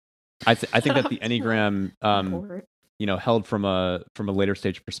I think that the Enneagram, held from a later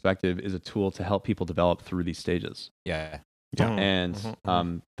stage perspective, is a tool to help people develop through these stages. Yeah. And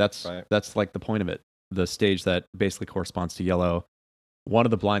that's like the point of it. The stage that basically corresponds to yellow. One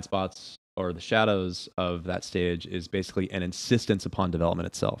of the blind spots or the shadows of that stage is basically an insistence upon development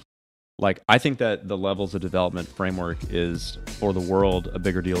itself. Like, I think that the levels of development framework is, for the world, a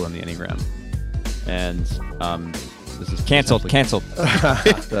bigger deal than the Enneagram. And this is canceled.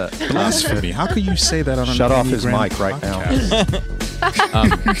 Blasphemy. How could you say that on an Shut off his Enneagram mic right now.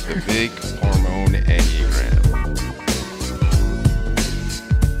 The big hormone Enneagram.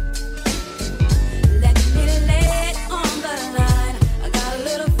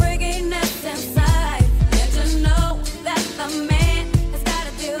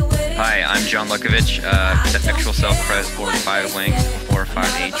 Hi, I'm John Lukovich, sexual self-pres 4-5 link,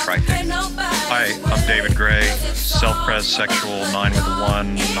 458 trifix. Hi, I'm David Gray, self-pres sexual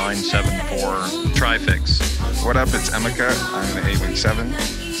 9-1, 974 trifix. What up, it's Emeka. I'm an 8-7,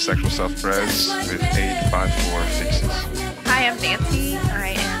 sexual self-pres with 854 fixes. Hi, I'm Nancy.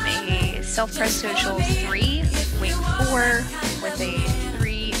 I am a self-pres social 3, wing 4, with a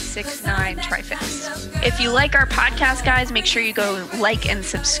 369 trifix. If you like our podcast, guys, make sure you go like and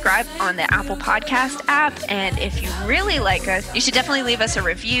subscribe on the Apple Podcast app. And if you really like us, you should definitely leave us a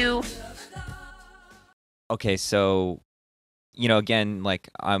review. Okay, so, again, like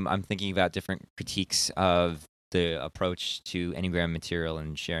I'm thinking about different critiques of the approach to Enneagram material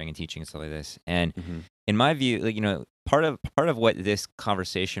and sharing and teaching and stuff like this. And in my view, part of what this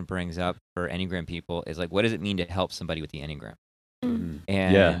conversation brings up for Enneagram people is like, what does it mean to help somebody with the Enneagram?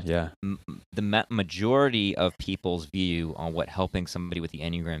 And the majority of people's view on what helping somebody with the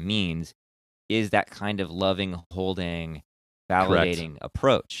Enneagram means is that kind of loving, holding, validating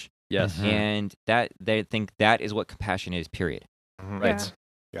approach. Yes. And that they think that is what compassion is, period. Right.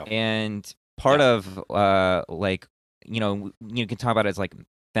 Yeah. And part of you can talk about it as like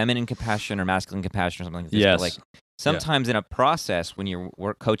feminine compassion or masculine compassion or something like this. Yes. But like sometimes in a process when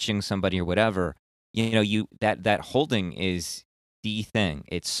you're coaching somebody or whatever, that holding is the thing.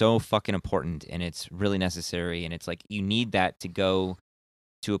 It's so fucking important and it's really necessary, and it's like you need that to go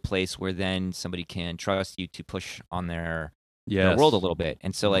to a place where then somebody can trust you to push on their world a little bit.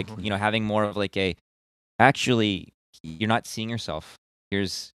 And so like having more of like actually you're not seeing yourself,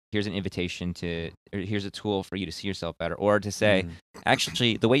 here's an invitation or here's a tool for you to see yourself better, or to say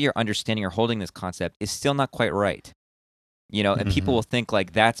actually the way you're understanding or holding this concept is still not quite right, and people will think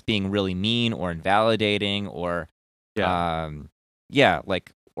like that's being really mean or invalidating or or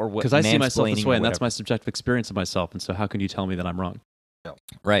what, because I see myself this way, and that's whatever. my subjective experience of myself. And so, how can you tell me that I'm wrong?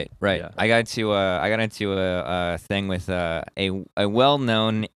 Right. Yeah. I got into a thing with a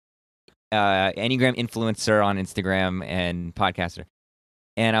well-known Enneagram influencer on Instagram and podcaster,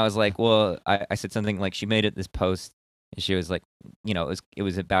 and I was like, well, I said something like, she made this post, and she was like, it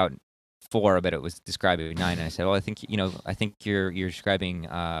was about 4, but it was describing 9, and I said, well, I think you're describing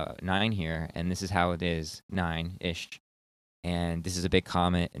 9 here, and this is how it is 9-ish. And this is a big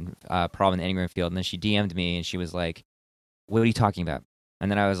comment and problem in the Enneagram field. And then she DM'd me and she was like, what are you talking about? And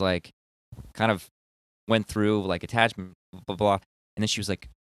then I was like, kind of went through like attachment, blah, blah, blah. And then she was like,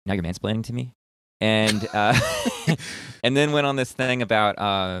 now you're mansplaining to me? And and then went on this thing about,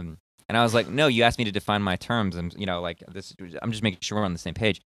 and I was like, no, you asked me to define my terms. And, I'm just making sure we're on the same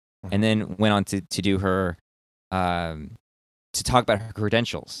page. And then went on to do her, to talk about her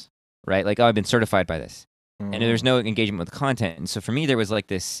credentials, right? Like, oh, I've been certified by this. And there's no engagement with the content. And so for me, there was like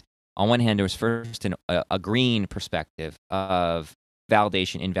this, on one hand, there was first a green perspective of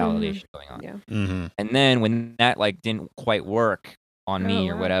validation, invalidation going on. Yeah. And then when that like didn't quite work on me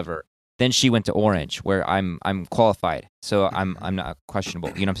or whatever, then she went to orange, where I'm qualified. So I'm not questionable.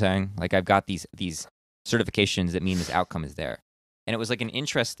 You know what I'm saying? Like I've got these certifications that mean this outcome is there. And it was like an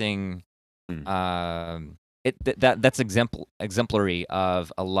interesting that's exemplary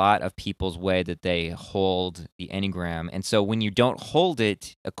of a lot of people's way that they hold the Enneagram. And so when you don't hold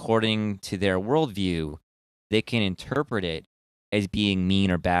it according to their worldview, they can interpret it as being mean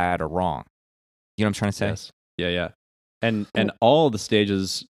or bad or wrong. You know what I'm trying to say? Yes. Yeah. And all the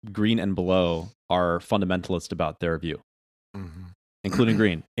stages, green and below, are fundamentalist about their view, including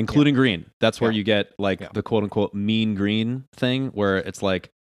green. Green. That's where you get like the quote unquote mean green thing, where it's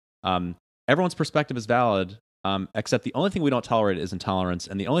like everyone's perspective is valid, except the only thing we don't tolerate is intolerance,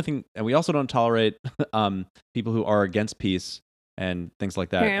 and we also don't tolerate people who are against peace and things like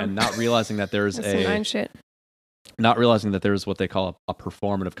that, and not realizing that there's not realizing that there's what they call a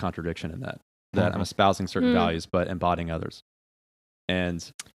performative contradiction in that I'm espousing certain values but embodying others. And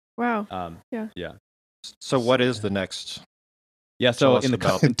wow. yeah. So what is the next Yeah, so Tell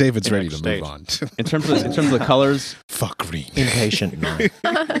us about David's the ready next to move stage. on. in terms of the colors, Fuck green. Impatient 9.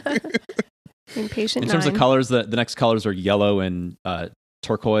 Impatient in terms of 9. colors, the next colors are yellow and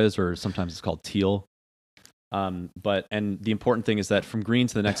turquoise, or sometimes it's called teal. But the important thing is that from green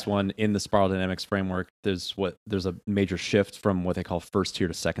to the next one in the Spiral Dynamics framework, there's a major shift from what they call first tier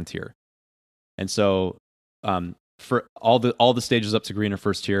to second tier. And so for all the stages up to green are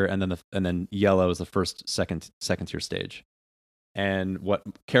first tier, and then yellow is the second tier stage. And what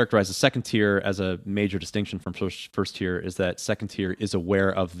characterizes second tier as a major distinction from first tier is that second tier is aware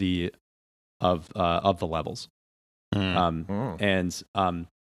of the levels, and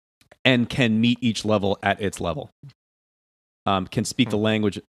can meet each level at its level. Can speak the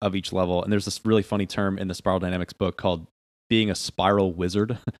language of each level. And there's this really funny term in the Spiral Dynamics book called being a spiral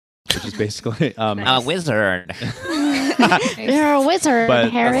wizard, which is basically A wizard. You're a wizard,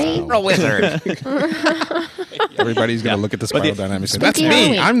 But- Harry. You're a wizard. Everybody's going to look at the Spiral the- Dynamics and say, Spooky that's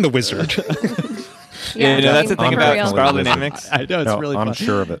me. Halloween. I'm the wizard. Yeah, You know, that's the thing for about real. Spiral Dynamics. I know it's No, really I'm fun.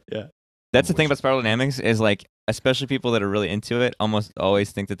 sure of it. Yeah. That's the thing about Spiral Dynamics is like, especially people that are really into it, almost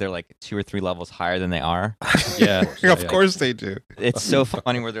always think that they're like 2 or 3 levels higher than they are. Yeah. Of course they do. It's so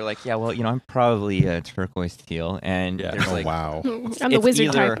funny where they're like, yeah, well, you know, I'm probably a turquoise teal, and Yeah. there's Oh, like, wow. I'm the it's wizard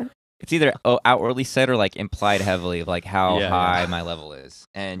either- type. it's either outwardly said or like implied heavily of like how Yeah, high yeah. my level is.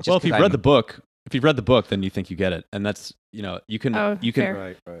 And just Well, if 'cause you've read the book, then you think you get it, and that's you can Oh,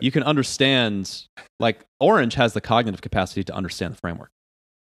 fair. Right. you can understand, like Orange has the cognitive capacity to understand the framework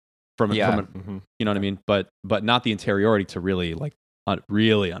from Yeah. Mhm. you know what I mean, but not the interiority to really like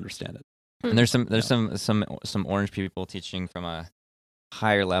really understand it. And there's some orange people teaching from a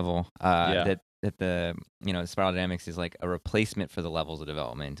higher level that the Spiral Dynamics is like a replacement for the levels of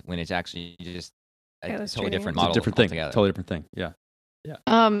development when it's actually just a totally Illustrating different it. It's a model different thing, altogether. totally different thing. Yeah.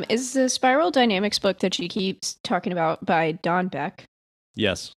 Is the Spiral Dynamics book that she keeps talking about by Don Beck?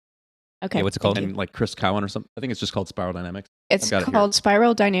 Yes. Okay. Yeah, what's it called? thank you. And like Chris Cowan or something. I think it's just called Spiral Dynamics. It's I've got it here. called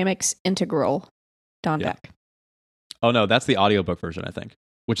Spiral Dynamics Integral. Don Yeah. Beck. Oh no, that's the audiobook version, I think,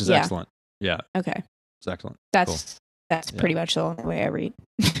 which is Yeah. excellent. Yeah, Okay. it's excellent. That's Yeah. pretty much the only way I read.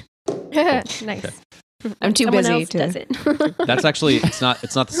 Nice. I'm too Someone busy else to. does it. That's actually it's not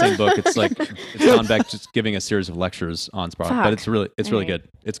the same book. It's like it's Don Beck just giving a series of lectures on Spiral, but Fuck. it's really Alright. good.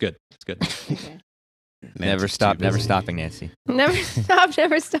 It's good. It's good. Okay. Never stopping, Nancy.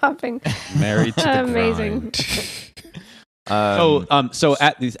 Never stopping. Married to the Amazing. grind. So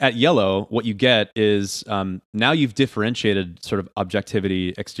at yellow, what you get is now you've differentiated sort of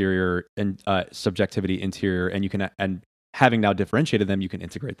objectivity exterior and subjectivity interior, and you can and having now differentiated them, you can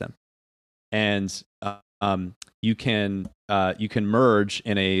integrate them, and you can merge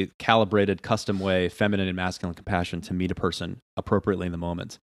in a calibrated, custom way, feminine and masculine compassion to meet a person appropriately in the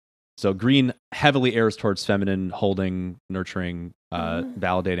moment. So green heavily errs towards feminine, holding, nurturing,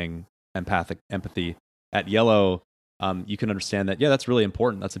 validating, empathy. At yellow, you can understand that, yeah, that's really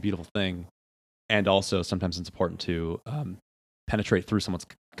important. That's a beautiful thing. And also sometimes it's important to penetrate through someone's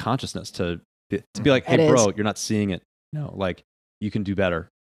consciousness to be like, hey, It bro, is. you're not seeing it. No, like you can do better.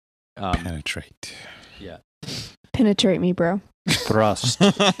 Penetrate. Yeah. Penetrate me, bro. Thrust.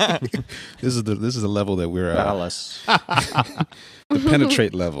 This is the level that we're Phallus. the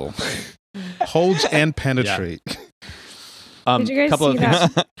penetrate level. Holds and penetrate. Did you guys couple see of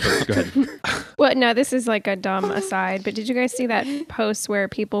that? things. Go ahead. Well, no, this is like a dumb aside, but did you guys see that post where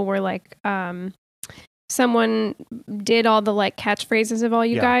people were like, someone did all the like catchphrases of all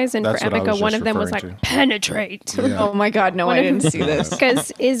you Yeah, guys, and for that's what I was Emeka, one just of them was referring like, to. penetrate. Yeah. Oh my God, no, One I of- didn't see this.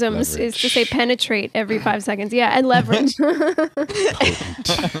 Because isms is to say Leverage. penetrate every 5 seconds. Yeah, and leverage.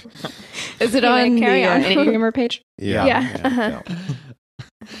 Is it Anyway, on carry the on. Enneagrammer page? Yeah. Yeah.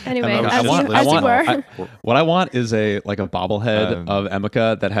 Anyway, I as want- you, I as you want- were. What I want is a bobblehead Um, of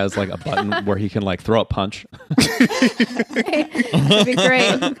Emeka that has like a button where he can like throw a punch. That'd be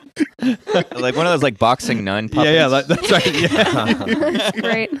great. Like one of those like boxing nun puppets. Yeah, that's right. Yeah.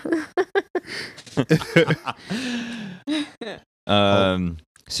 Great.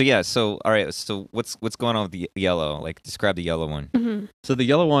 So yeah. So all right. So what's going on with the yellow? Like describe the yellow one. Mhm. So the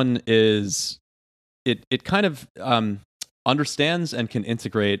yellow one is it kind of understands and can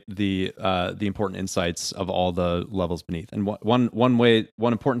integrate the important insights of all the levels beneath. And one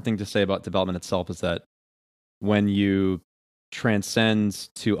important thing to say about development itself is that when you transcend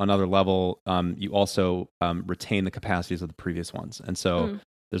to another level, you also retain the capacities of the previous ones. And so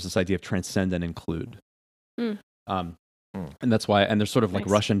there's this idea of transcend and include. And that's why, and they're sort of like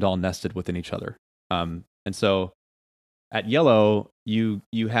Nice. Russian doll nested within each other. And so at yellow, you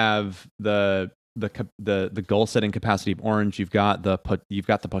have the goal setting capacity of orange. You've got the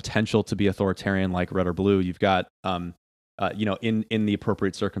potential to be authoritarian like red or blue. You've got in the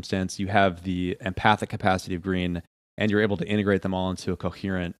appropriate circumstance, you have the empathic capacity of green, and you're able to integrate them all into a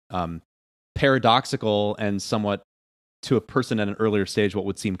coherent, paradoxical, and somewhat, to a person at an earlier stage, what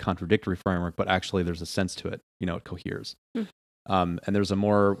would seem contradictory framework, but actually there's a sense to it. It coheres. And there's a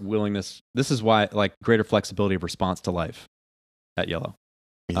more willingness. This is why, like, greater flexibility of response to life at Yellow.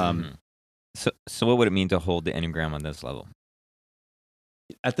 So what would it mean to hold the Enneagram on this level?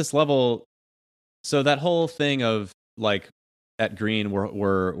 At this level, so that whole thing of, like, at Green,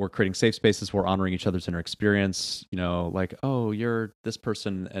 we're creating safe spaces, we're honoring each other's inner experience, like, oh, you're this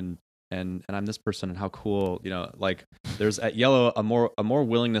person and I'm this person, and how cool, like, there's at Yellow a more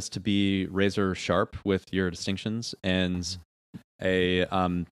willingness to be razor sharp with your distinctions, and a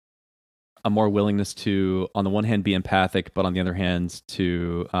more willingness to, on the one hand, be empathic, but on the other hand,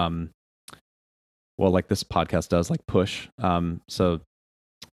 to like this podcast does, like, push. So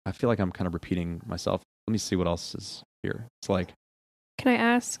I feel like I'm kind of repeating myself. Let me see what else is here. It's like, can I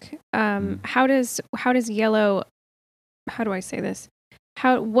ask, how does Yellow, how do I say this?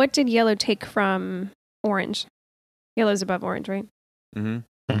 What did Yellow take from Orange? Yellow's above Orange, right?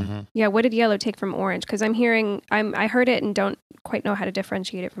 Yeah, what did Yellow take from Orange? Because I heard it and don't quite know how to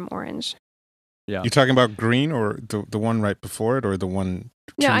differentiate it from Orange. Yeah, you're talking about Green, or the one right before it, or the one?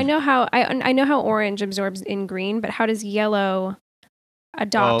 No, I know how Orange absorbs in Green, but how does Yellow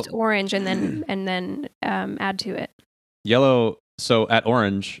adopt Orange and then add to it? Yellow. So at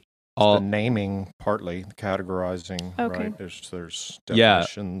Orange, the naming, partly the categorizing, okay. Right? There's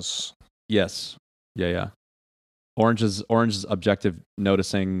definitions. Yes. Yeah. Orange's objective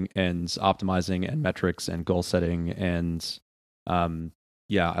noticing and optimizing and metrics and goal setting, and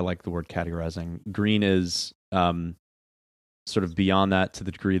I like the word categorizing. Green is sort of beyond that, to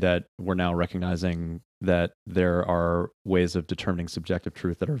the degree that we're now recognizing that there are ways of determining subjective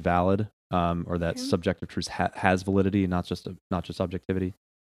truth that are valid, or that subjective truth has validity, not just objectivity.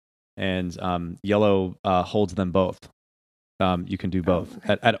 And Yellow holds them both. You can do both.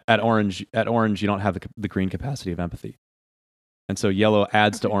 At Orange, you don't have the Green capacity of empathy, and so Yellow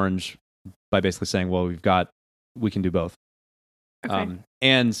adds to Orange by basically saying, well, we can do both. Okay.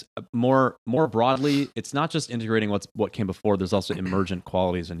 And more broadly, it's not just integrating what came before. There's also emergent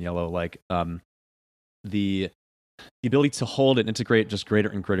qualities in Yellow, like the ability to hold and integrate just greater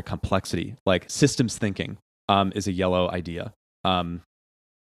and greater complexity, like systems thinking, is a Yellow idea. The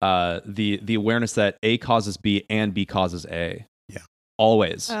awareness that A causes B and B causes A. Yeah.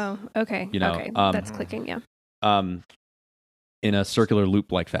 Always. Oh, okay. Okay. That's clicking, yeah. In a circular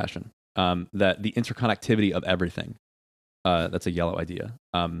loop-like fashion. That the interconnectivity of everything. That's a Yellow idea.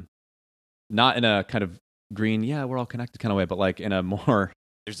 Not in a kind of Green, we're all connected kind of way, but like in a more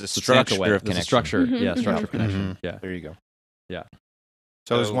there's a structure way. Of connection. Structure of connection. Yeah. There you go. Yeah.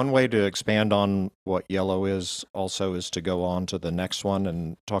 So there's one way to expand on what Yellow is to go on to the next one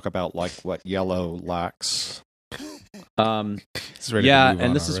and talk about, like, what Yellow lacks. And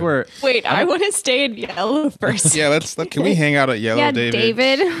this is where... Wait, I want to stay in Yellow first. Can we hang out at Yellow,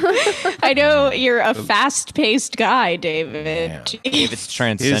 David? I know you're a fast-paced guy, David. Yeah. David's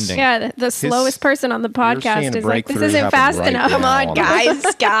transcending. Yeah, the slowest person on the podcast is like, this isn't fast enough. Come on, guys.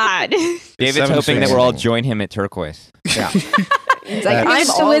 God. David's hoping that we'll all join him at Turquoise. Yeah. It's like, I'm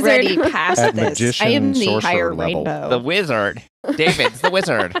already past this. I am the higher rainbow. The wizard. David's the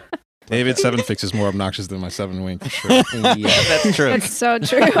wizard. David's 7 fix is more obnoxious than my 7 wing, for sure. Yeah, that's true. That's so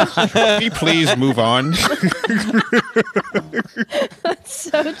true. Can you please move on? That's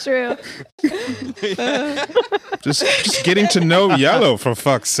so true. Just getting to know Yellow, for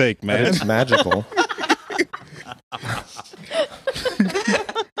fuck's sake, man. It's magical.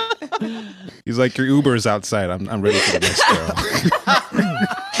 He's like, your Uber's outside. I'm ready for the next girl.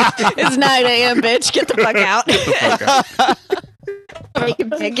 It's 9 a.m., bitch. Get the fuck out. Get the fuck out. Making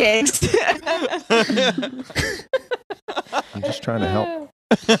pancakes. I'm just trying to help.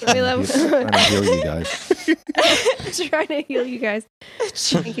 We love trying to heal you guys. Trying to heal you guys.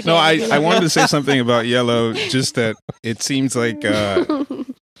 No, I wanted to say something about Yellow, just that it seems like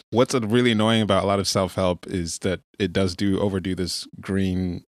what's really annoying about a lot of self-help is that it does overdo this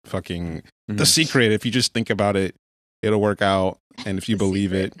Green fucking the secret. If you just think about it, it'll work out, and if you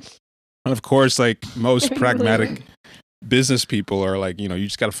believe it. And of course, like most pragmatic business people are like, you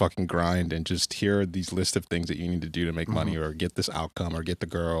just got to fucking grind and just hear these list of things that you need to do to make money, or get this outcome, or get the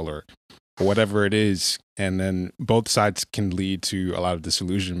girl, or whatever it is. And then both sides can lead to a lot of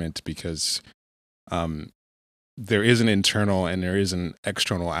disillusionment, because there is an internal and there is an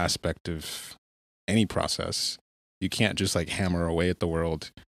external aspect of any process. You can't just like hammer away at the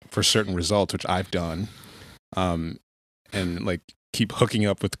world for certain results, which I've done, and like keep hooking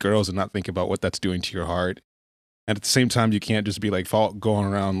up with girls and not think about what that's doing to your heart. And at the same time, you can't just be like going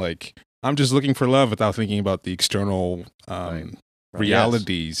around like, I'm just looking for love without thinking about the external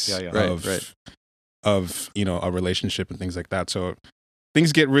realities of a relationship and things like that. So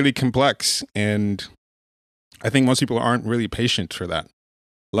things get really complex, and I think most people aren't really patient for that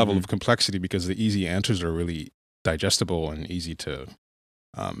level of complexity because the easy answers are really digestible and easy to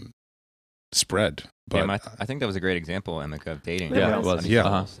spread. But I think that was a great example, Emeka, of dating. Yeah, it was.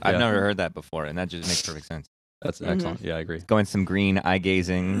 I've never heard that before, and that just makes perfect sense. That's excellent. Yeah, I agree. Going some green eye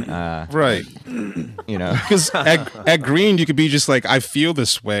gazing. Right. Because at green, you could be just like, I feel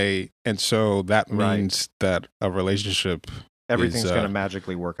this way. And so that means that a relationship, everything's going to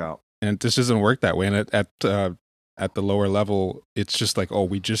magically work out. And this doesn't work that way. And at the lower level, it's just like, oh,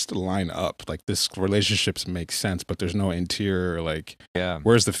 we just line up. Like this relationships make sense, but there's no interior, like,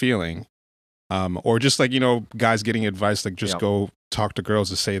 where's the feeling? Or just like, guys getting advice, like just go talk to girls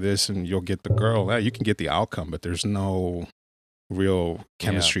to say this and you'll get the girl. Yeah, you can get the outcome, but there's no real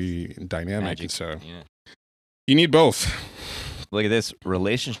chemistry and dynamic. Magic, so you need both. Look at this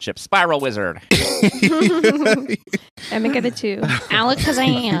relationship spiral wizard. Emeka the 2.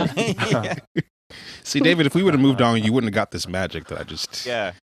 Alakazam. See, David, if we would have moved on, you wouldn't have got this magic that I just...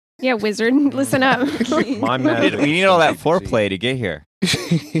 Yeah, wizard, listen up. My magic. We need all that foreplay to get here.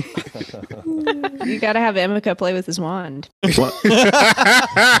 You gotta have Emeka play with his wand.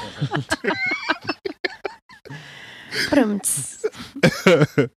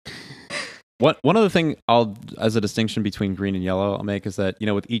 One other thing as a distinction between green and yellow, I'll make is that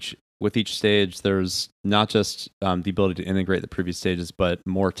with each stage, there's not just the ability to integrate the previous stages, but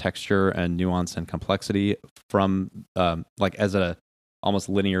more texture and nuance and complexity from like as a almost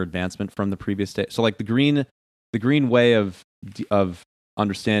linear advancement from the previous stage. So like the green way of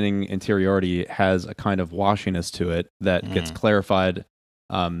understanding interiority has a kind of washiness to it that gets clarified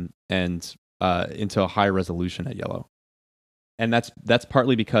and into a high resolution at yellow. And that's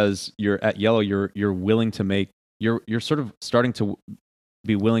partly because you're at yellow, you're willing to make you're sort of starting to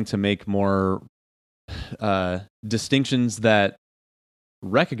be willing to make more distinctions that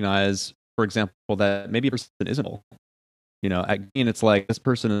recognize, for example, that maybe a person isn't whole. At green it's like this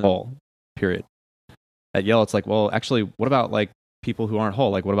person is whole, period. At yellow it's like, well, actually, what about like people who aren't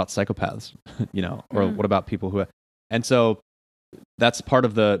whole? Like, what about psychopaths? Or what about people who? And so that's part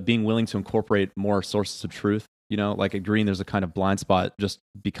of the being willing to incorporate more sources of truth. Like at green, there's a kind of blind spot just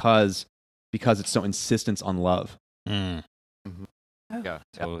because it's so insistence on love. Yeah,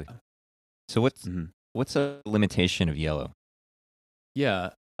 totally. So what's a limitation of yellow?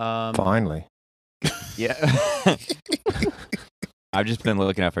 Yeah. Finally. Yeah. I've just been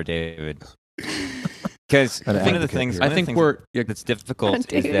looking out for David. Because one of the things that's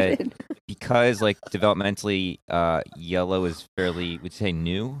difficult is that because like developmentally yellow is fairly, would you say,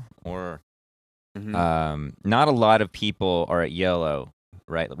 new or not a lot of people are at yellow,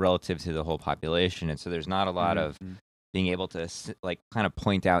 right, relative to the whole population, and so there's not a lot of being able to like kind of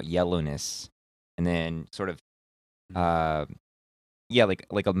point out yellowness and then sort of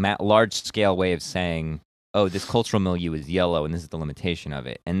like a large scale way of saying, oh, this cultural milieu is yellow and this is the limitation of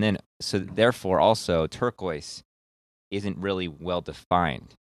it. And then so therefore also turquoise isn't really well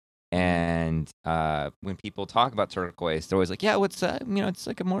defined. And when people talk about turquoise, they're always like, yeah, what's it's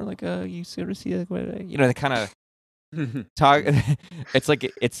like a more like a, you sort of see like they kind of talk. It's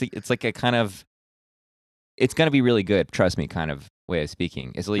like a kind of, it's gonna be really good, trust me, kind of way of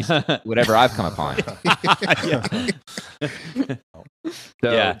speaking. Is at least whatever I've come upon.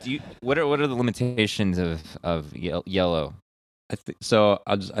 So what are the limitations of yellow? I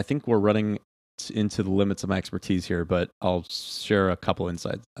think we're running into the limits of my expertise here, but I'll share a couple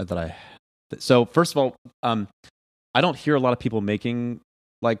insights that so first of all, I don't hear a lot of people making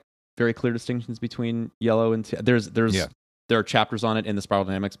like very clear distinctions between yellow and there are chapters on it in the Spiral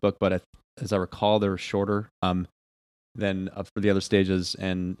Dynamics book, but as I recall, they're shorter than for the other stages,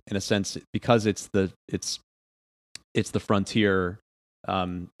 and in a sense, because it's the frontier,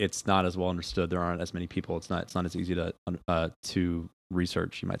 it's not as well understood. There aren't as many people. It's not as easy to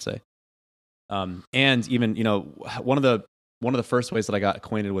research, you might say. And even one of the first ways that I got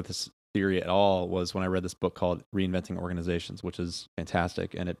acquainted with this theory at all was when I read this book called Reinventing Organizations, which is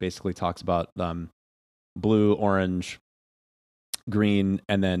fantastic, and it basically talks about blue, orange, green,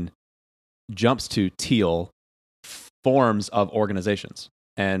 and then jumps to teal forms of organizations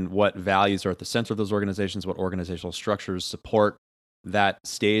and what values are at the center of those organizations, what organizational structures support that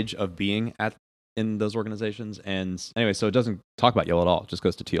stage of being in those organizations. And anyway, so it doesn't talk about yellow at all; it just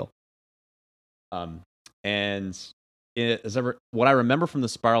goes to teal. And what I remember from the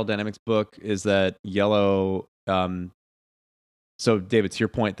Spiral Dynamics book is that yellow So, David, to your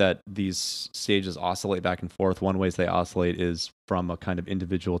point that these stages oscillate back and forth, one ways they oscillate is from a kind of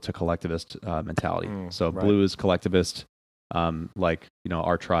individual to collectivist mentality. So, right. blue is collectivist, like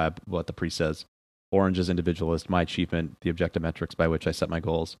our tribe, what the priest says. Orange is individualist, my achievement, the objective metrics by which I set my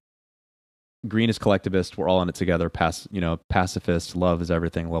goals. Green is collectivist, we're all in it together. Pacifist, love is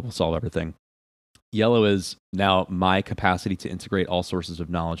everything, love will solve everything. Yellow is now my capacity to integrate all sources of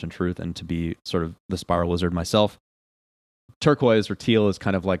knowledge and truth and to be sort of the spiral wizard myself. Turquoise or teal is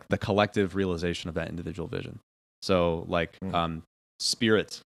kind of like the collective realization of that individual vision. So like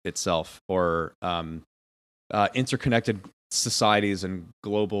spirit itself, or interconnected societies and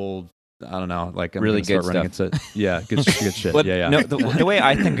global, I don't know, like I'm really good stuff. Good shit. But yeah. No, the way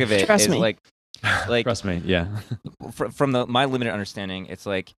I think of it Trust is me. like trust me, yeah. from my limited understanding, it's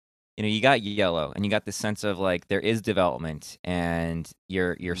like, you got yellow and you got this sense of like there is development and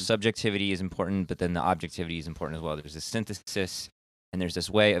your subjectivity is important, but then the objectivity is important as well. There's this synthesis and there's this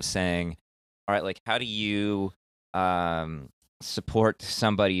way of saying, all right, like how do you support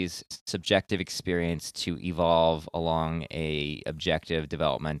somebody's subjective experience to evolve along a objective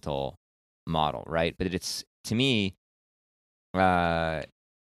developmental model, right? But it's, to me,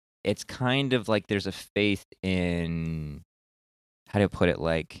 it's kind of like there's a faith in, how do I put it,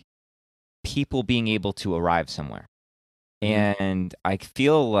 like people being able to arrive somewhere. And I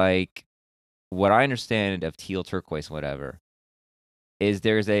feel like what I understand of teal, turquoise, whatever, is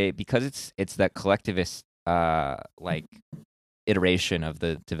because it's that collectivist like iteration of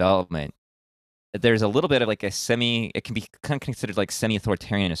the development, there's a little bit of like it can be kind of considered like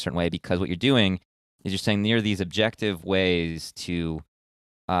semi-authoritarian in a certain way, because what you're doing is you're saying there are these objective ways to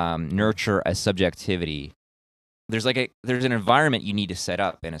nurture a subjectivity. There's an environment you need to set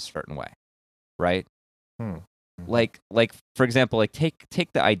up in a certain way, right? Like for example, like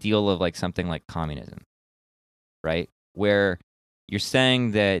take the ideal of like something like communism, right? Where you're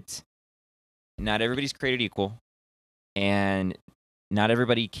saying that not everybody's created equal, and not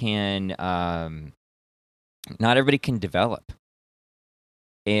everybody can develop,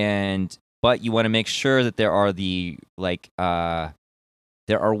 but you want to make sure that there are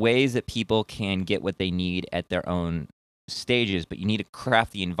there are ways that people can get what they need at their own stages, but you need to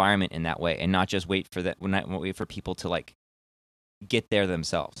craft the environment in that way and not just wait for people to like get there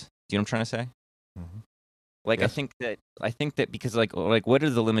themselves. Do you know what I'm trying to say? Like, yes. I think that because like what are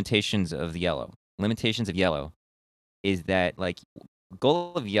the limitations of the yellow? Limitations of yellow is that like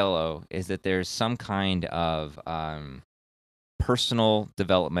goal of yellow is that there's some kind of personal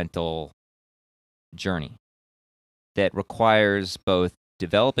developmental journey that requires both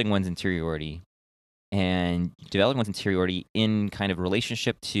developing one's interiority and developing one's interiority in kind of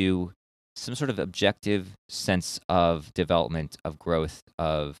relationship to some sort of objective sense of development, of growth,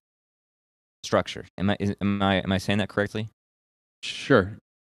 of structure. Am I saying that correctly? Sure.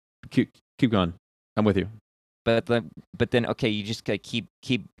 Keep going. I'm with you. But then okay, you just gotta keep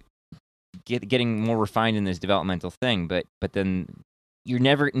getting more refined in this developmental thing. But then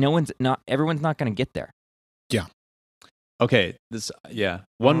everyone's not gonna get there. Yeah. Okay. So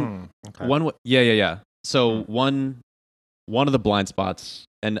one of the blind spots,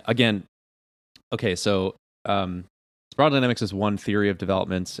 and again, okay, so spiral dynamics is one theory of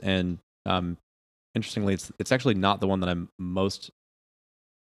development, and interestingly, it's actually not the one that I'm most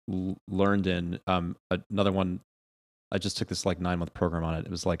learned in. Another one, I just took this like 9-month program on it.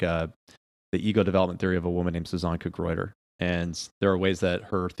 It was like the ego development theory of a woman named Suzanne Cook-Reuter, and there are ways that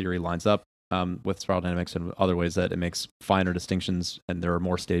her theory lines up with spiral dynamics, and other ways that it makes finer distinctions, and there are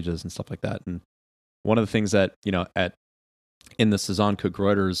more stages and stuff like that. And one of the things that in the Suzanne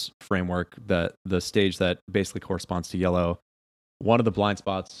Cook-Reuter's framework, that the stage that basically corresponds to yellow, one of the blind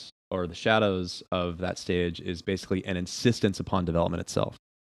spots or the shadows of that stage is basically an insistence upon development itself.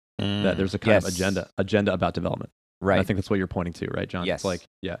 That there's a kind of agenda about development. Right. And I think that's what you're pointing to, right, John? Yes. It's like,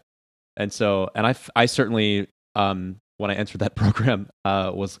 yeah. And so, and I certainly, when I entered that program,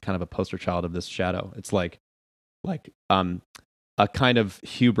 was kind of a poster child of this shadow. It's like a kind of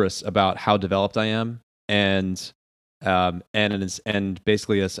hubris about how developed I am, and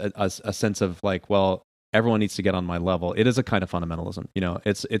basically a sense of like, well, everyone needs to get on my level. It is a kind of fundamentalism.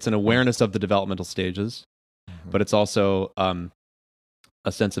 It's an awareness of the developmental stages, but it's also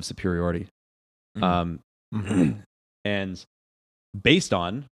a sense of superiority. And based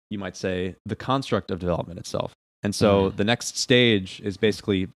on, you might say, the construct of development itself. And so the next stage is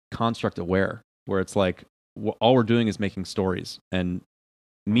basically construct aware, where it's like all we're doing is making stories, and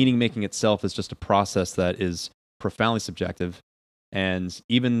meaning making itself is just a process that is profoundly subjective. And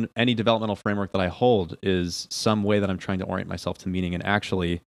even any developmental framework that I hold is some way that I'm trying to orient myself to meaning, and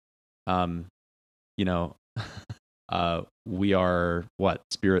actually, we are what?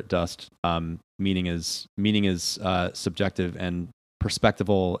 Spirit dust. Meaning is subjective and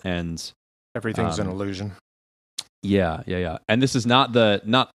perspectival, and everything's an illusion. Yeah. And this is not I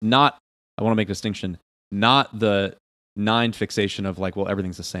want to make a distinction, not the 9 fixation of like, well,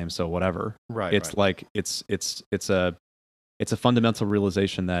 everything's the same, so whatever. Right. It's like it's a fundamental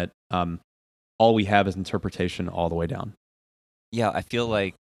realization that all we have is interpretation all the way down. Yeah, I feel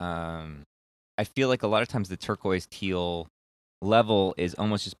like a lot of times the turquoise teal level is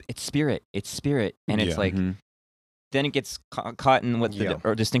almost just it's spirit, and it's like then it gets caught in what the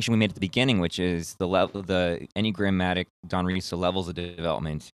distinction we made at the beginning, which is the level, the enneagrammatic Don Riso levels of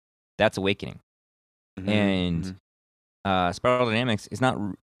development. That's awakening, and spiral dynamics is not.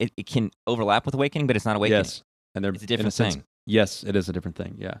 It can overlap with awakening, but it's not awakening. Yes, and it's a different thing. Yes, it is a different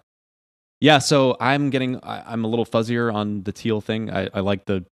thing. Yeah. So I'm a little fuzzier on the teal thing. I like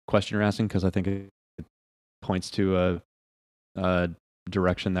the question you're asking because I think it points to a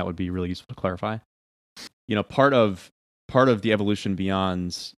direction that would be really useful to clarify. You know, part of the evolution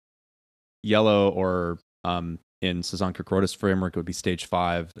beyond yellow, or in Cezanne-Kirk-Rodas framework, it would be stage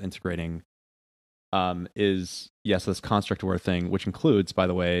 5, integrating, is this construct-aware thing, which includes, by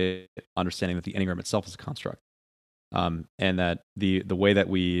the way, understanding that the Enneagram itself is a construct. And that the way that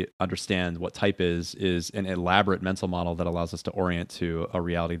we understand what type is an elaborate mental model that allows us to orient to a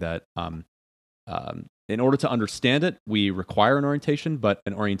reality that, in order to understand it, we require an orientation, but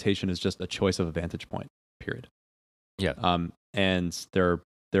an orientation is just a choice of a vantage point, period. Yeah. And there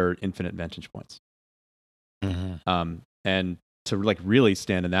are infinite vantage points. And to like really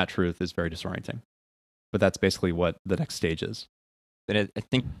stand in that truth is very disorienting. But that's basically what the next stage is. But I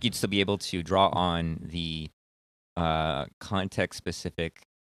think you'd still be able to draw on the context specific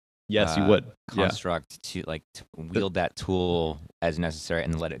yes you would construct to like to wield that tool as necessary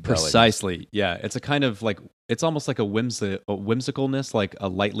and let it go. Precisely. It's a kind of like, it's almost like a whimsicalness, like a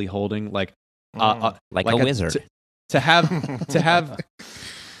lightly holding, like a wizard to have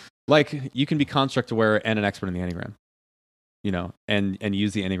like, you can be construct aware and an expert in the Enneagram, you know, and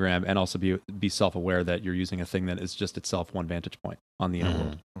use the Enneagram and also be self-aware that you're using a thing that is just itself one vantage point on the inner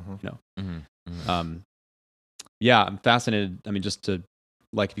world, you know. I'm fascinated. I mean, just to,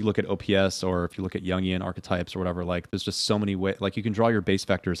 like, if you look at OPS or if you look at Jungian archetypes or whatever, like, there's just so many ways. Like, you can draw your base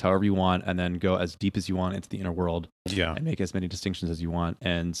vectors however you want and then go as deep as you want into the inner world and make as many distinctions as you want.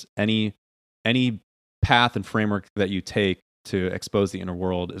 And any path and framework that you take to expose the inner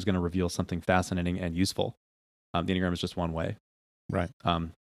world is going to reveal something fascinating and useful. The Enneagram is just one way. Right.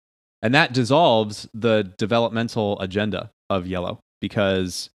 And that dissolves the developmental agenda of yellow,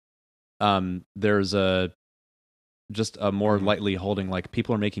 because there's just a more lightly holding, like,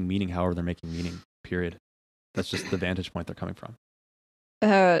 people are making meaning however they're making meaning, period. That's just the vantage point they're coming from.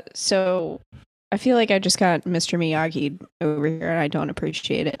 So I feel like I just got Mr. Miyagi over here, and I don't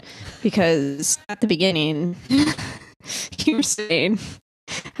appreciate it, because at the beginning you were saying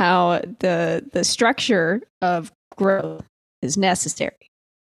how the structure of growth is necessary,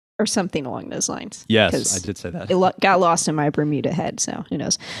 or something along those lines. Yes, I did say that. It got lost in my Bermuda head, so who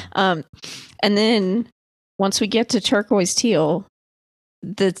knows. And then once we get to turquoise teal,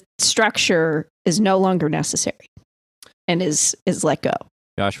 the structure is no longer necessary and is let go.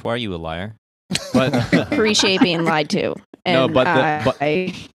 Josh, why are you a liar? But appreciate being lied to. And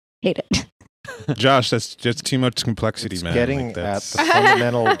I hate it. Josh, that's just too much complexity, it's man. Getting like, at the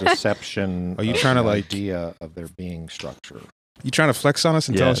fundamental deception. Are you trying to, like, idea of there being structure? You trying to flex on us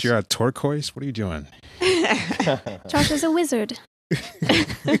and tell us you're a turquoise? What are you doing? Josh is a wizard.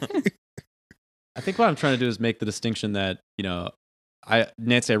 I think what I'm trying to do is make the distinction that, you know,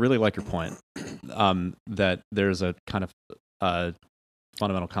 Nancy, I really like your point, that there's a kind of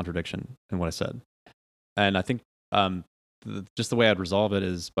fundamental contradiction in what I said. And I think just the way I'd resolve it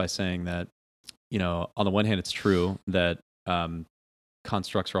is by saying that, you know, on the one hand, it's true that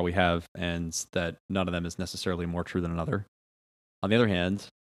constructs are all we have, and that none of them is necessarily more true than another. On the other hand,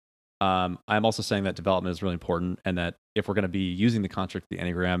 I'm also saying that development is really important, and that if we're going to be using the construct of the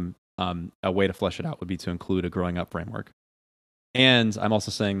Enneagram, a way to flesh it out would be to include a growing up framework. And I'm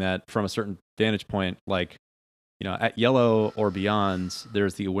also saying that from a certain vantage point, like, you know, at yellow or beyond,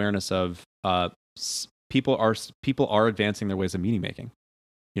 there's the awareness of people are advancing their ways of meaning making,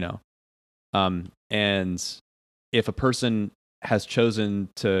 you know. And if a person has chosen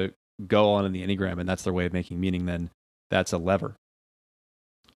to go on in the Enneagram and that's their way of making meaning, then that's a lever,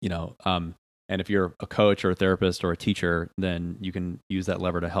 you know. And if you're a coach or a therapist or a teacher, then you can use that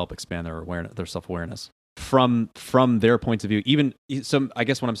lever to help expand their awareness, their self-awareness from their point of view. Even so, I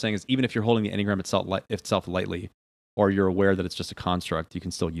guess what I'm saying is, even if you're holding the Enneagram itself lightly, or you're aware that it's just a construct, you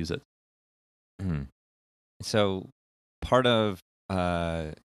can still use it. So part of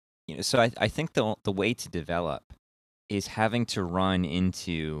so I think the way to develop is having to run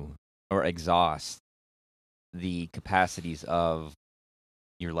into or exhaust the capacities of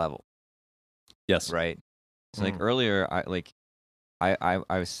your level. Yes. Right. So like earlier, I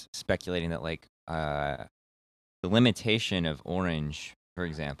was speculating that like the limitation of orange, for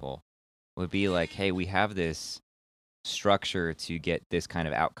example, would be like, hey, we have this structure to get this kind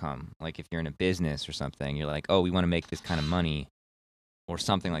of outcome. Like if you're in a business or something, you're like, oh, we want to make this kind of money or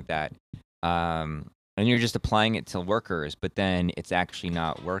something like that. And you're just applying it to workers, but then it's actually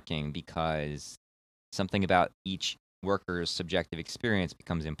not working because something about each worker's subjective experience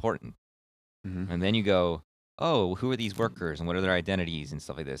becomes important. Mm-hmm. And then you go, oh, who are these workers and what are their identities and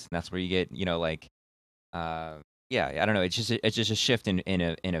stuff like this? And that's where you get, like, I don't know. It's just a shift in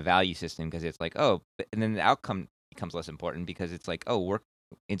a value system because it's like, oh, and then the outcome becomes less important because it's like, oh, work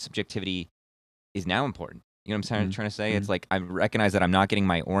in subjectivity is now important. You know what I'm trying to say? Mm-hmm. It's like I recognize that I'm not getting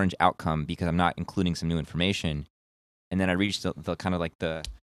my orange outcome because I'm not including some new information, and then I reach the kind of like the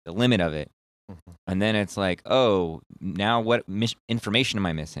limit of it, and then it's like, oh, now what information am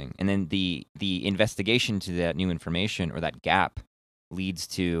I missing? And then the investigation to that new information or that gap leads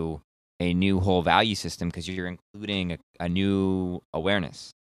to a new whole value system because you're including a new awareness.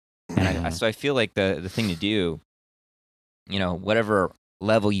 And so I feel like the thing to do, whatever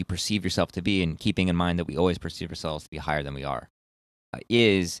level you perceive yourself to be, and keeping in mind that we always perceive ourselves to be higher than we are,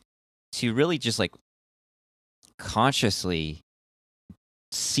 is to really just like consciously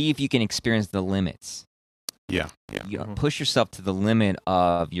see if you can experience the limits. Yeah. Push yourself to the limit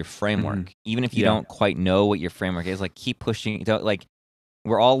of your framework, even if you don't quite know what your framework is. Like keep pushing. Like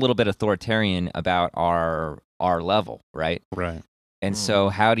we're all a little bit authoritarian about our level, right? Right. And so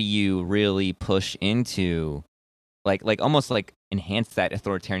how do you really push into like almost like enhance that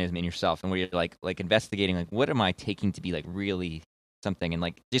authoritarianism in yourself, and where you're like investigating like what am I taking to be like really something, and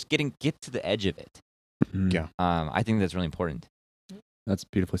like just get to the edge of it. Yeah. I think that's really important. That's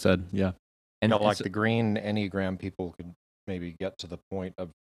beautifully said. Yeah. And like the green Enneagram people could maybe get to the point of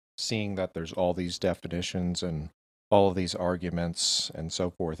seeing that there's all these definitions and all of these arguments and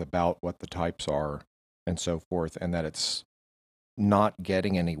so forth about what the types are and so forth, and that it's not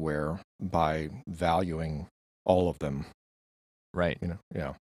getting anywhere by valuing all of them. Right.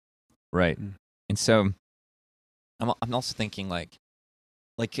 Yeah. Right. And so I'm also thinking like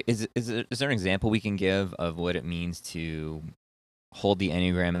is there an example we can give of what it means to hold the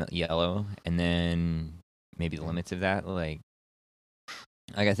Enneagram yellow, and then maybe the limits of that? Like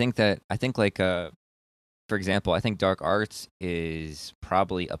I think for example, I think dark arts is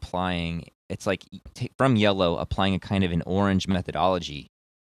probably applying, it's like from yellow, applying a kind of an orange methodology.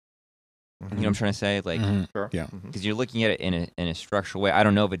 You know what I'm trying to say? Like, Sure. Yeah. because you're looking at it in a structural way. I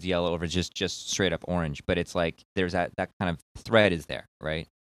don't know if it's yellow or if it's just straight up orange, but it's like there's that kind of thread is there, right?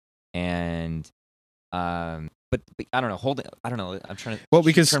 And but I don't know. I don't know. I'm trying to. Well,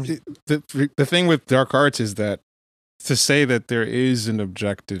 because the thing with dark arts is that to say that there is an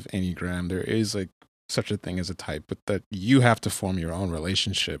objective Enneagram, there is like such a thing as a type, but that you have to form your own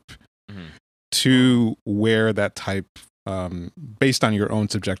relationship to where that type, based on your own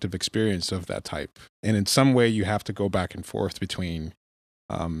subjective experience of that type. And in some way you have to go back and forth between,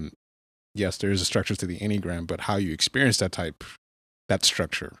 yes, there is a structure to the Enneagram, but how you experience that type, that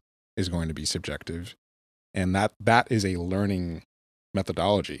structure is going to be subjective. And that is a learning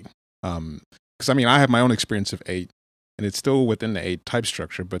methodology. Because I have my own experience of 8, and it's still within the 8 type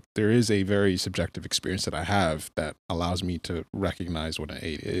structure, but there is a very subjective experience that I have that allows me to recognize what an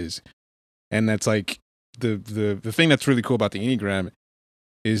 8 is. And that's like the thing that's really cool about the Enneagram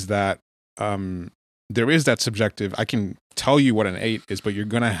is that there is that subjective. I can tell you what an 8 is, but you're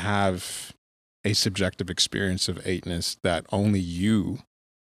going to have a subjective experience of 8ness that only you,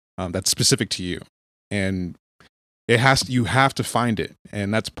 that's specific to you. And you have to find it.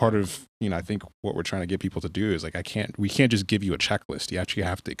 And that's part of, I think what we're trying to get people to do is like, we can't just give you a checklist. You actually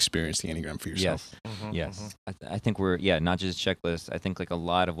have to experience the Enneagram for yourself. Yes. I think we're, not just a checklist. I think like a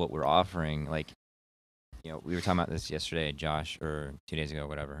lot of what we're offering, like, we were talking about this yesterday, Josh, or 2 days ago,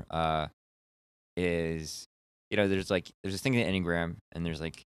 whatever, is, there's this thing in the Enneagram, and there's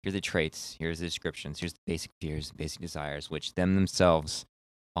like, here's the traits, here's the descriptions, here's the basic fears, basic desires, which themselves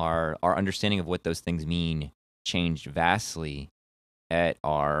our understanding of what those things mean changed vastly at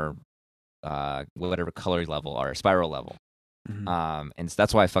our whatever color level, our spiral level. And so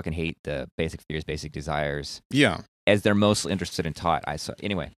that's why I fucking hate the basic fears, basic desires. Yeah. As they're mostly interested in taught.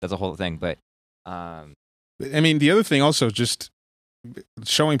 Anyway, that's a whole thing. But the other thing also, just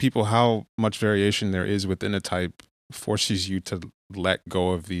showing people how much variation there is within a type forces you to let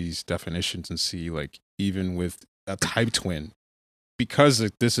go of these definitions and see, like, even with a type twin, because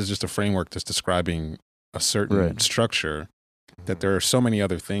this is just a framework that's describing a certain structure, that there are so many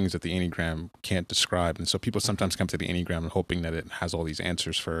other things that the Enneagram can't describe. And so people sometimes come to the Enneagram hoping that it has all these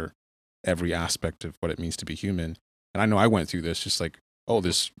answers for every aspect of what it means to be human. And I know I went through this, just like, oh,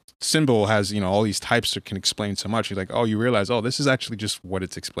 this symbol has, all these types that can explain so much. You're like, oh, you realize, oh, this is actually just what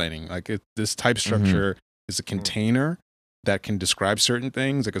it's explaining. Like this type structure is a container that can describe certain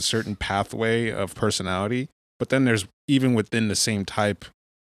things, like a certain pathway of personality. But then there's, even within the same type,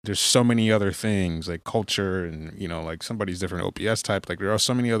 there's so many other things like culture and, like somebody's different OPS type. Like there are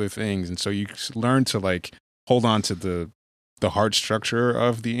so many other things. And so you learn to like hold on to the hard structure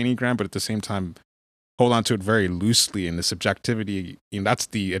of the Enneagram, but at the same time, hold on to it very loosely. And the subjectivity, that's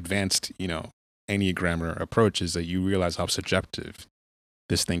the advanced, Enneagrammer approach, is that you realize how subjective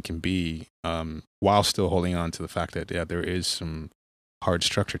this thing can be, while still holding on to the fact that, there is some hard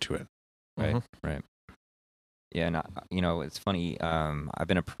structure to it. Right. Right. Yeah. And, it's funny. I've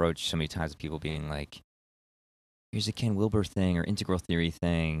been approached so many times with people being like, here's a Ken Wilber thing or integral theory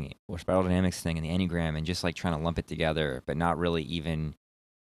thing or spiral dynamics thing in the Enneagram, and just like trying to lump it together, but not really even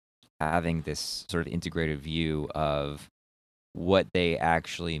having this sort of integrated view of what they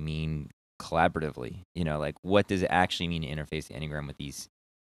actually mean collaboratively. Like what does it actually mean to interface the Enneagram with these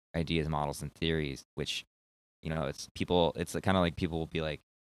ideas, models, and theories, which, it's kind of like people will be like,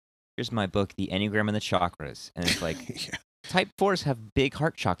 here's my book, The Enneagram and the Chakras. And it's like, type 4s have big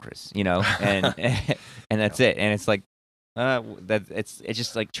heart chakras, and that's it. And it's like, it's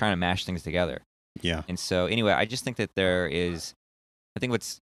just like trying to mash things together. Yeah. And so anyway, I just think that I think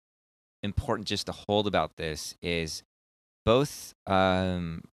what's important just to hold about this is both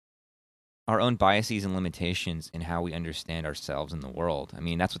our own biases and limitations in how we understand ourselves in the world. I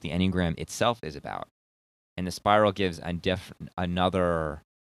mean, that's what the Enneagram itself is about. And the spiral gives another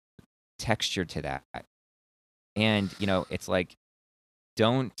texture to that. And, it's like,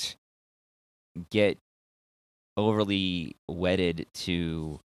 don't get overly wedded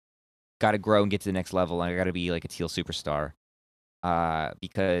to got to grow and get to the next level, and I got to be like a teal superstar,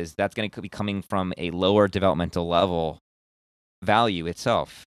 because that's going to be coming from a lower developmental level value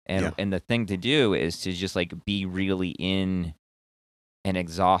itself. And the thing to do is to just like be really in and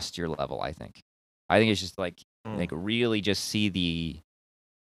exhaust your level. I think it's just like really just see the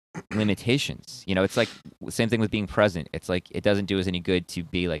limitations. It's like same thing with being present. It's like it doesn't do us any good to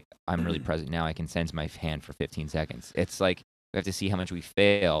be like, I'm really present now, I can sense my hand for 15 seconds. It's like we have to see how much we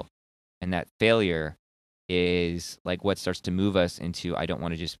fail, and that failure is like what starts to move us into, I don't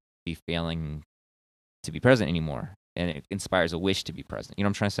want to just be failing to be present anymore. And it inspires a wish to be present. You know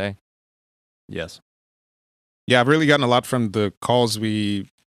what I'm trying to say? Yes. Yeah, I've really gotten a lot from the calls we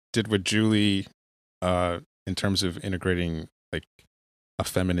did with Julie, in terms of integrating like a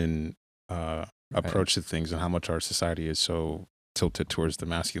feminine approach to things, and how much our society is so tilted towards the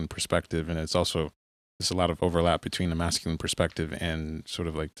masculine perspective. And it's also, there's a lot of overlap between the masculine perspective and sort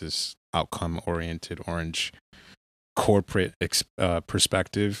of like this outcome-oriented orange corporate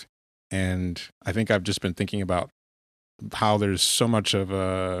perspective. And I think I've just been thinking about how there's so much of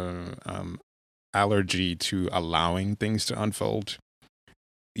a allergy to allowing things to unfold,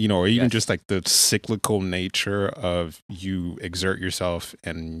 or even just like the cyclical nature of you exert yourself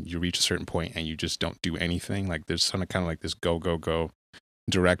and you reach a certain point and you just don't do anything. Like there's kind of like this go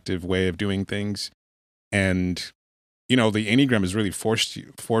directive way of doing things. And, the Enneagram has really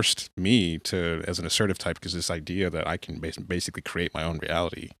forced me to, as an assertive type, because this idea that I can basically create my own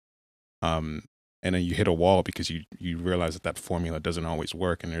reality. And then you hit a wall because you realize that formula doesn't always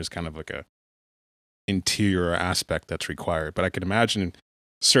work, and there's kind of like a interior aspect that's required. But I could imagine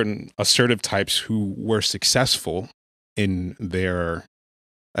certain assertive types who were successful in their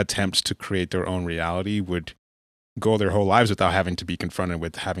attempts to create their own reality would go their whole lives without having to be confronted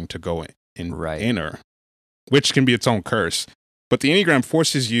with having to go inner, which can be its own curse. But the Enneagram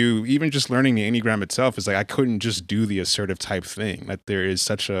forces you, even just learning the Enneagram itself is like, I couldn't just do the assertive type thing. That there is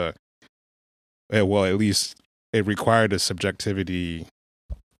such a, well, at least it required a subjectivity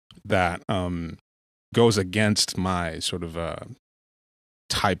that goes against my sort of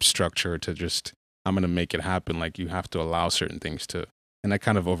type structure to just, I'm going to make it happen. Like you have to allow certain things to, and that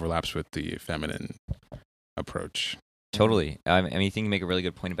kind of overlaps with the feminine approach. Totally. I mean, I think you make a really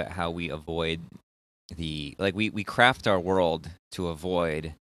good point about how we avoid we craft our world to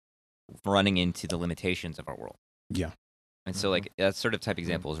avoid running into the limitations of our world. Yeah. And so like that sort of type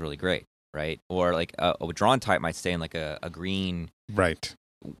example is really great. Right? Or like a drawn type might stay in like a green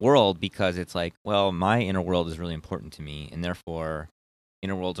world, because it's like, well, my inner world is really important to me, and therefore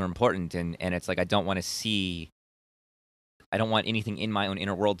inner worlds are important. And it's like, I don't want anything in my own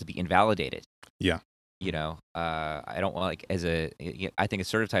inner world to be invalidated. Yeah. I don't want I think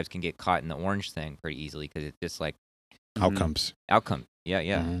assertive types can get caught in the orange thing pretty easily because it's just like outcomes. Yeah.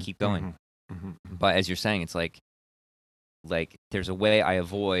 Mm-hmm. Keep going. Mm-hmm. But as you're saying, it's like there's a way I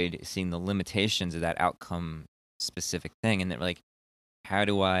avoid seeing the limitations of that outcome specific thing, and that like, how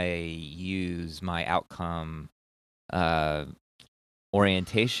do I use my outcome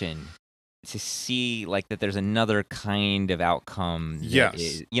orientation to see like that there's another kind of outcome.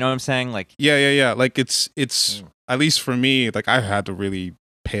 Yes. You know what I'm saying? Like yeah. Like it's at least for me, like I've had to really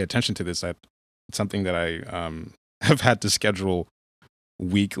pay attention to this. It's something that I have had to schedule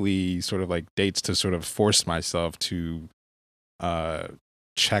weekly sort of like dates to sort of force myself to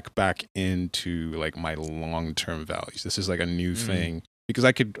check back into like my long-term values. This is like a new thing because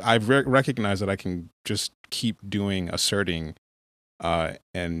I've recognized that I can just keep asserting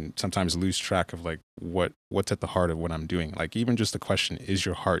and sometimes lose track of like what's at the heart of what I'm doing. Like even just the question, is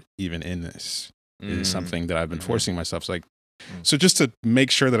your heart even in this? Is something that I've been forcing myself. So just to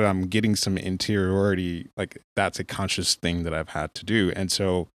make sure that I'm getting some interiority, like that's a conscious thing that I've had to do. And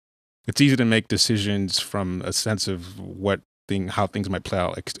so it's easy to make decisions from a sense of how things might play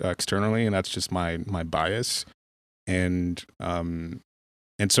out externally, and that's just my bias. And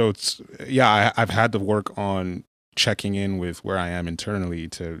so it's I've had to work on checking in with where I am internally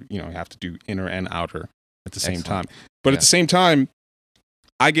to have to do inner and outer at the same time. But at the same time,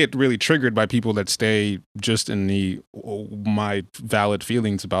 I get really triggered by people that stay just in my valid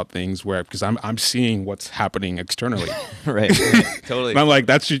feelings about things, because I'm seeing what's happening externally. Right. Totally. And I'm like,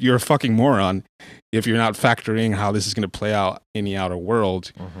 you're a fucking moron if you're not factoring how this is going to play out in the outer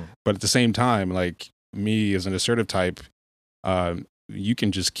world. But at the same time, like me as an assertive type, you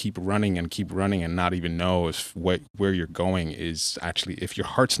can just keep running and not even know if where you're going is actually, if your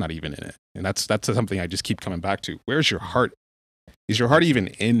heart's not even in it. And that's something I just keep coming back to. Where's your heart? Is your heart even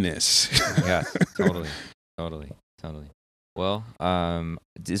in this? Yeah, totally. Well,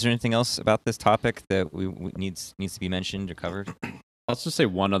 is there anything else about this topic that we needs to be mentioned or covered? I'll just say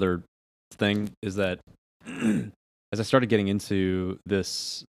one other thing is that as I started getting into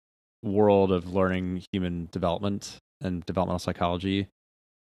this world of learning human development and developmental psychology,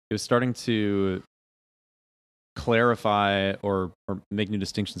 it was starting to clarify or make new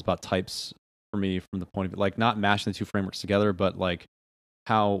distinctions about types for me from the point of view, like not mashing the two frameworks together, but like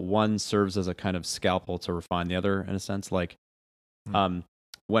how one serves as a kind of scalpel to refine the other in a sense. Like when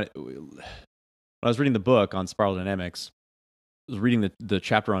I was reading the book on spiral dynamics, I was reading the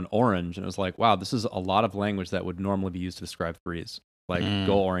chapter on orange, and it was like, wow, this is a lot of language that would normally be used to describe threes, like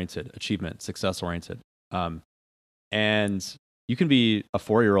goal-oriented, achievement, success-oriented. And you can be a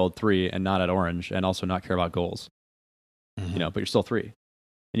 4-year-old 3 and not at orange and also not care about goals, but you're still 3.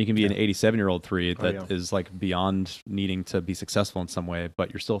 And you can be an 87-year-old 3 that is like beyond needing to be successful in some way,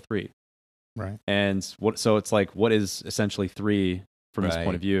 but you're still 3. Right. And so it's like, what is essentially 3 from this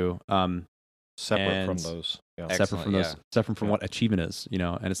point of view? Separate from those. Yeah. Separate from what achievement is,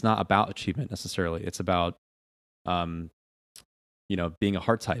 and it's not about achievement necessarily. It's about, being a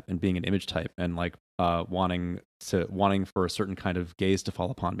heart type and being an image type and like wanting for a certain kind of gaze to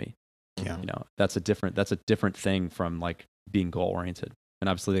fall upon me. Yeah. That's a different thing from like being goal oriented. And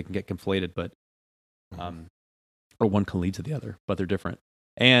obviously they can get conflated, but, or one can lead to the other, but they're different.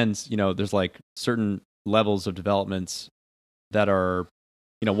 And, there's like certain levels of developments that are,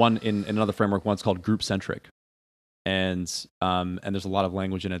 one in another framework, one's called group centric. And there's a lot of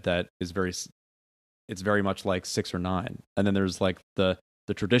language in it that is it's very much like 6 or 9. And then there's like the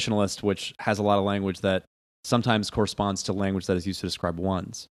traditionalist, which has a lot of language that sometimes corresponds to language that is used to describe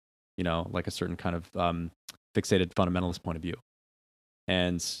ones, like a certain kind of fixated fundamentalist point of view.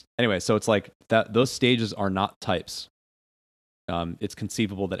 And anyway, so it's like that those stages are not types. It's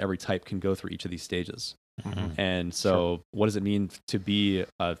conceivable that every type can go through each of these stages. And so what does it mean to be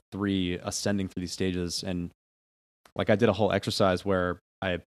a 3 ascending through these stages? And like I did a whole exercise where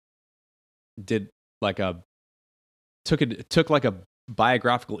I did like took like a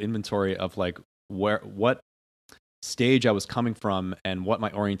biographical inventory of like what stage I was coming from and what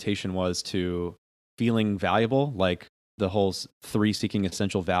my orientation was to feeling valuable, like the whole 3 seeking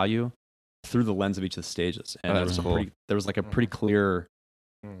essential value through the lens of each of the stages. And there was like a pretty clear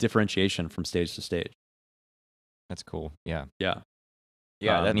differentiation from stage to stage. That's cool. Yeah. Yeah.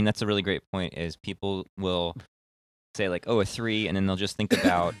 Yeah. I mean, that's a really great point is people will say like, oh, a 3, and then they'll just think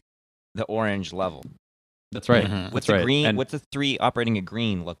about the orange level. That's right. What's That's a right. green? And what's a 3 operating a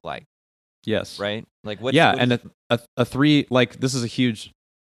green look like? yes. Right? Like And a 3, like this is a huge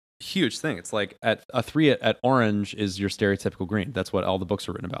thing. It's like a 3 at orange is your stereotypical green. That's what all the books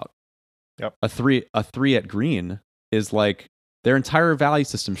are written about. Yep. A 3 at green is like their entire value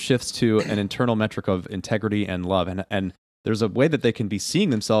system shifts to an internal metric of integrity and love, and there's a way that they can be seeing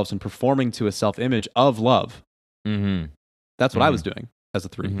themselves and performing to a self-image of love. That's what I was doing as a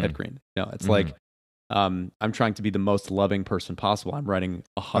 3 at Green. It's like I'm trying to be the most loving person possible. I'm writing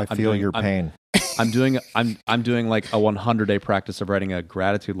I feel your pain. I'm doing like a 100-day practice of writing a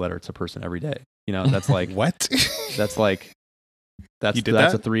gratitude letter to a person every day. That's like what? That's like that's you did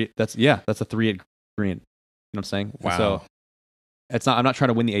that's that? a 3. That's a 3 at Green. You know what I'm saying? Wow. So it's not. I'm not trying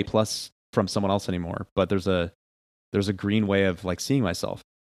to win the A+ from someone else anymore. But there's a Green way of like seeing myself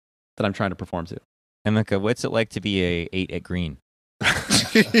that I'm trying to perform to. And Micah, what's it like to be a 8 at Green?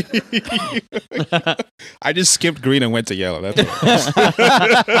 I just skipped Green and went to Yellow. That's what.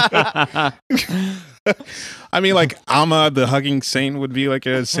 I mean, like Amma, the hugging saint, would be like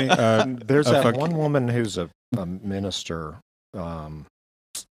a saint. There's that one woman who's a minister.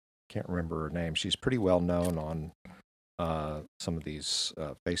 Can't remember her name. She's pretty well known on some of these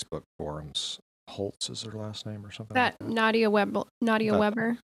Facebook forums. Holtz is her last name or something. That Nadia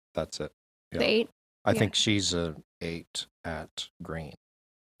Weber. That's it. Yeah. The 8. I think she's a 8 at Green.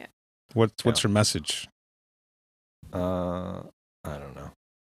 Yeah. What's her message? I don't know.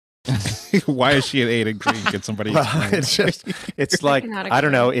 Why is she at 8 at Green? Can somebody explain? It's like I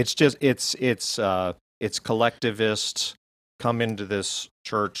don't know. It's just it's collectivist. Come into this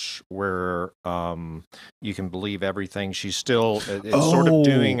church where you can believe everything. She's still sort of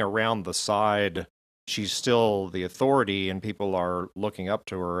doing around the side. She's still the authority, and people are looking up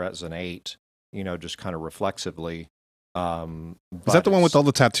to her as an 8. Just kind of reflexively. Is that the one with all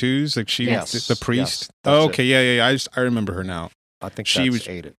the tattoos? Like the priest? Yes, oh, okay, yeah. I remember her now. I think she that's was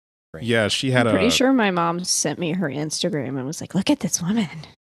 8 at Green. Yeah, she had I'm pretty sure my mom sent me her Instagram and was like, "Look at this woman.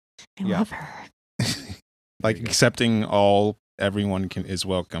 I love her." Like accepting everyone is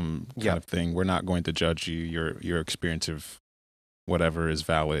welcome kind of thing. We're not going to judge you. Your experience of whatever is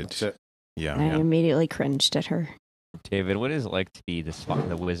valid. That's it. Yeah. I immediately cringed at her. David, what is it like to be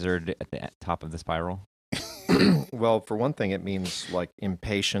the wizard at the top of the spiral? Well, for one thing, it means like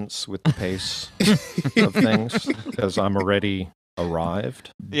impatience with the pace of things because I'm already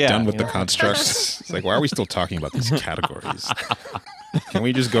arrived. Done with the constructs. It's like, why are we still talking about these categories? Can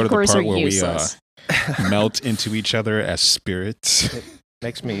we just go to the part where we melt into each other as spirits? It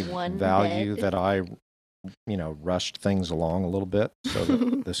makes me value that I, rushed things along a little bit so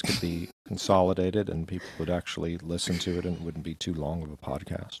that this could be consolidated and people would actually listen to it and it wouldn't be too long of a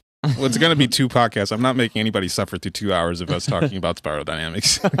podcast. Well, it's going to be 2 podcasts. I'm not making anybody suffer through 2 hours of us talking about spiral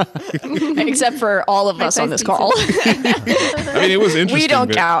dynamics. Except for all of us on this call. I mean, it was interesting. We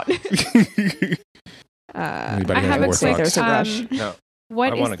don't count. Anybody I have a quick. There's a rush. No.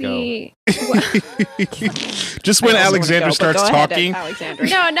 What I is wanna the? Just when Alexander starts talking,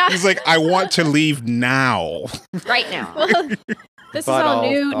 No, not he's like, "I want to leave now." Right now. Well, this is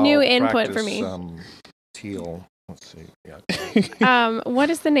all new input for me. Teal. Let's see. Yeah. What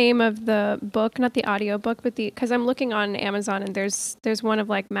is the name of the book? Not the audio book, but because I'm looking on Amazon and there's one of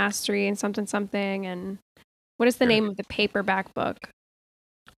like Mastery and something. And what is the name of the paperback book?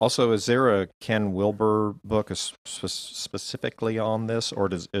 Also, is there a Ken Wilber book specifically on this, or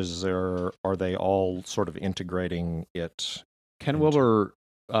are they all sort of integrating it? Ken Wilber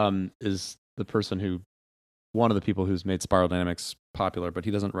is the person one of the people who's made spiral dynamics popular, but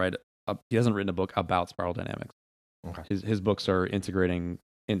he hasn't written a book about spiral dynamics. Okay. His books are integrating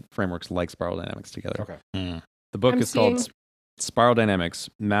in frameworks like spiral dynamics together. Okay. The book is called Spiral Dynamics: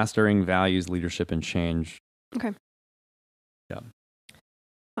 Mastering Values, Leadership, and Change. Okay. Yeah.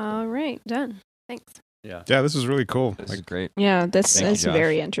 All right, done. Thanks. Yeah, this is really cool. This is great. Yeah, this Thank you, is Josh.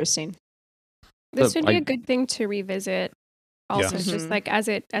 very interesting. This would be a good thing to revisit. Also, Yes. just like as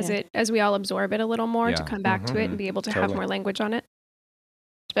we all absorb it a little more, to come back to it and be able to have more language on it.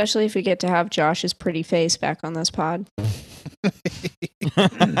 Especially if we get to have Josh's pretty face back on this pod.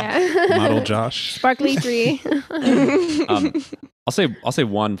 Model Josh. Sparkly 3. I'll say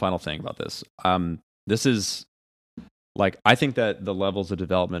one final thing about this. This is like, I think that the levels of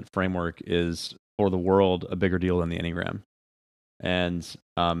development framework is for the world a bigger deal than the Enneagram. And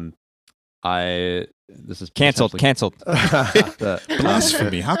this is canceled.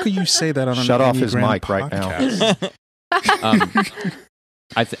 Blasphemy. How could you say that on an Shut off his Enneagram mic right podcast?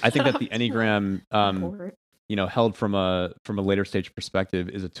 I think that the Enneagram, held from a later stage perspective,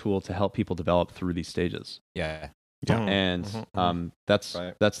 is a tool to help people develop through these stages. Yeah. And that's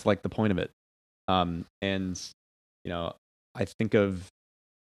like the point of it. I think of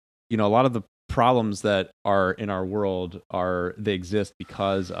a lot of the problems that are in our world they exist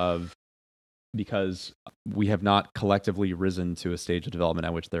because we have not collectively risen to a stage of development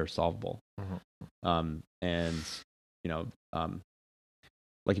at which they're solvable. And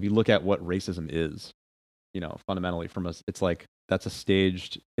like if you look at what racism is, fundamentally from us, it's like it's a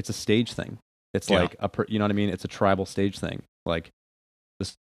stage thing. It's like you know what I mean? It's a tribal stage thing. Like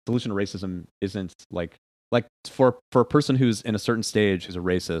the solution to racism isn't like for a person who's in a certain stage who's a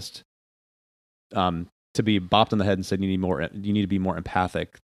racist, to be bopped on the head and said you need to be more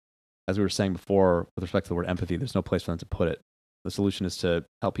empathic. As we were saying before, with respect to the word empathy, there's no place for them to put it. The solution is to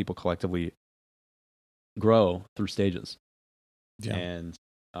help people collectively grow through stages. Yeah. And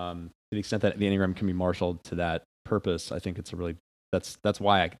to the extent that the Enneagram can be marshaled to that purpose, I think it's that's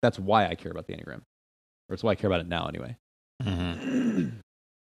why I care about the Enneagram, or it's why I care about it now anyway. Mm-hmm.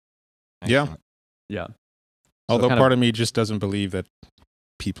 Yeah. Yeah. Although part of me just doesn't believe that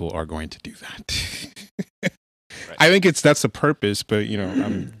people are going to do that. Right. I think that's the purpose, but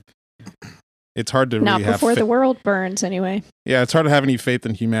it's hard to not really before the world burns anyway. Yeah, it's hard to have any faith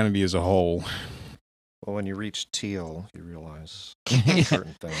in humanity as a whole. Well, when you reach teal, you realize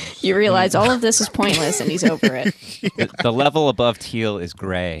certain things. You realize all of this is pointless, and he's over it. The level above teal is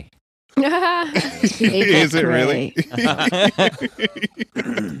gray. Is it really?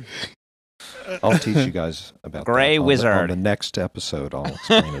 I'll teach you guys about Gray that Wizard. On the next episode, I'll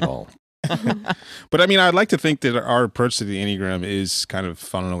explain it all. But I mean, I'd like to think that our approach to the Enneagram is kind of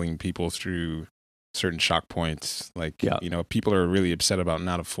funneling people through certain shock points. Like, people are really upset about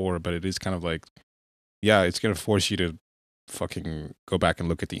not a 4, but it is kind of like, it's going to force you to fucking go back and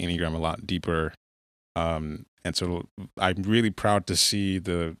look at the Enneagram a lot deeper. And so I'm really proud to see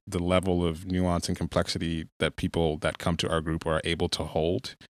the level of nuance and complexity that people that come to our group are able to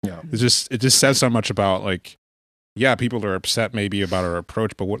hold. Yeah. It just says so much about like, people are upset maybe about our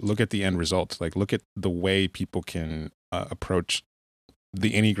approach, but look at the end results. Like, look at the way people can approach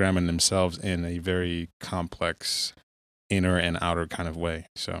the Enneagram and themselves in a very complex inner and outer kind of way.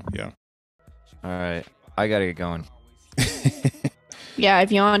 So, yeah. All right. I got to get going. Yeah,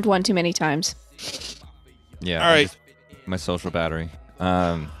 I've yawned one too many times. Yeah. All right. My social battery.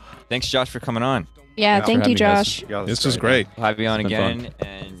 Thanks, Josh, for coming on. Yeah, thank you, Josh. This was great. We'll have you on again.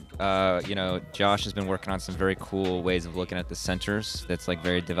 And, Josh has been working on some very cool ways of looking at the centers that's like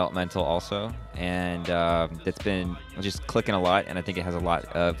very developmental also. And that's been just clicking a lot. And I think it has a lot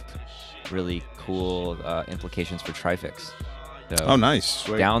of really cool implications for Trifix. So, nice.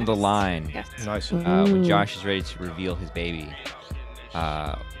 Down the line, Nice. when Josh is ready to reveal his baby,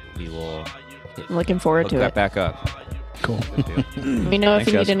 we will... I'm looking forward to that it. back up. Cool. We know if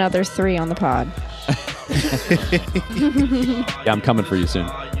you need another 3 on the pod. Yeah, I'm coming for you soon.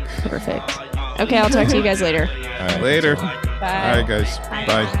 Perfect. Okay, I'll talk to you guys later. All right. Later. Bye. All right, guys.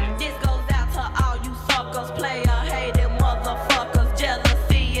 Bye.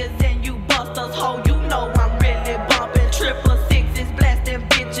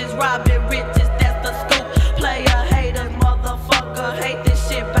 Robbing